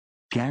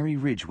Gary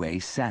Ridgway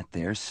sat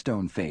there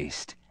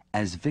stone-faced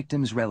as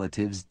victims'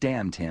 relatives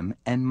damned him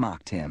and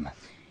mocked him.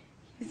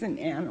 He's an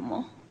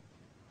animal.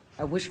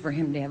 I wish for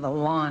him to have a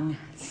long,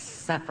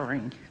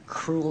 suffering,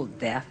 cruel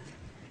death.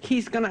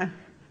 He's gonna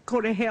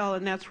go to hell,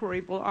 and that's where he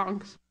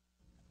belongs.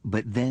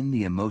 But then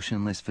the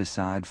emotionless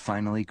facade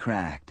finally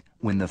cracked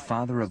when the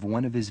father of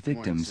one of his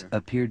victims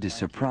appeared to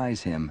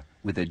surprise him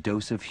with a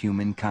dose of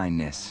human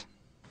kindness.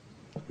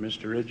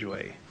 Mr.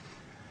 Ridgway,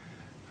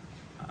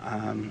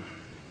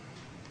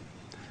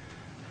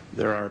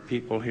 there are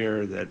people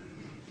here that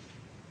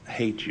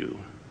hate you.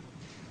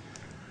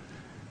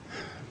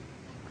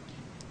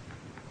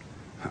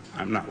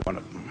 I'm not one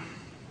of them.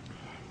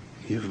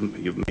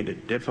 You've made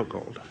it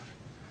difficult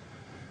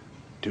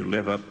to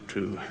live up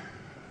to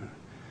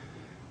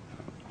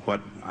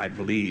what I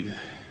believe,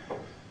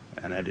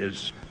 and that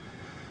is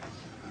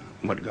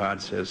what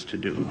God says to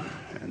do,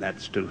 and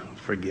that's to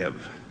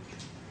forgive.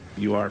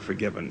 You are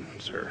forgiven,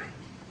 sir.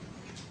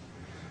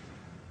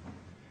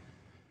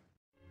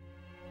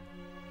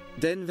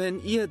 Denn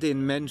wenn ihr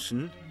den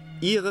Menschen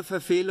ihre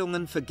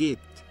Verfehlungen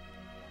vergebt,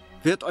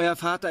 wird euer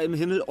Vater im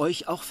Himmel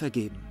euch auch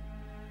vergeben.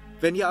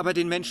 Wenn ihr aber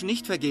den Menschen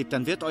nicht vergebt,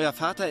 dann wird euer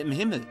Vater im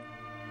Himmel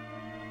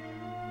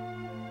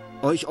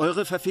euch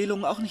eure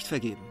Verfehlungen auch nicht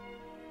vergeben.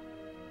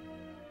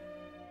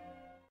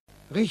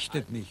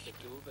 Richtet nicht,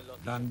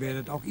 dann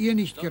werdet auch ihr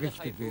nicht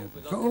gerichtet werden.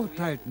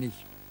 Verurteilt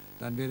nicht,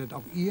 dann werdet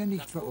auch ihr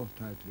nicht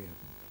verurteilt werden.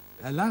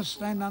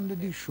 Erlasst einander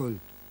die Schuld,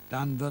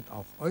 dann wird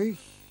auch euch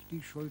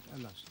die Schuld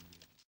erlassen werden.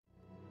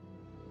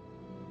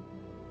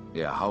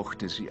 Er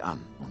hauchte sie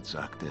an und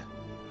sagte: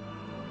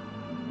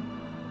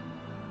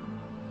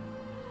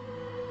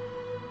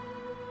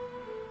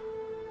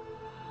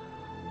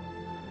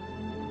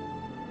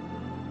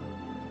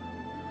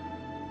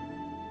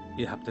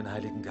 Ihr habt den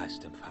Heiligen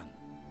Geist empfangen.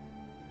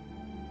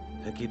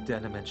 Vergebt ihr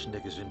einem Menschen,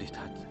 der gesündigt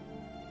hat,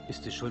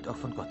 ist die Schuld auch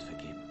von Gott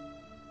vergeben.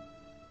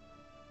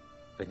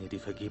 Wenn ihr die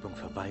Vergebung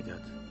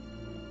verweigert,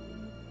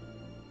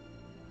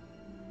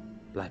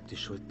 bleibt die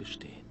Schuld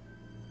bestehen.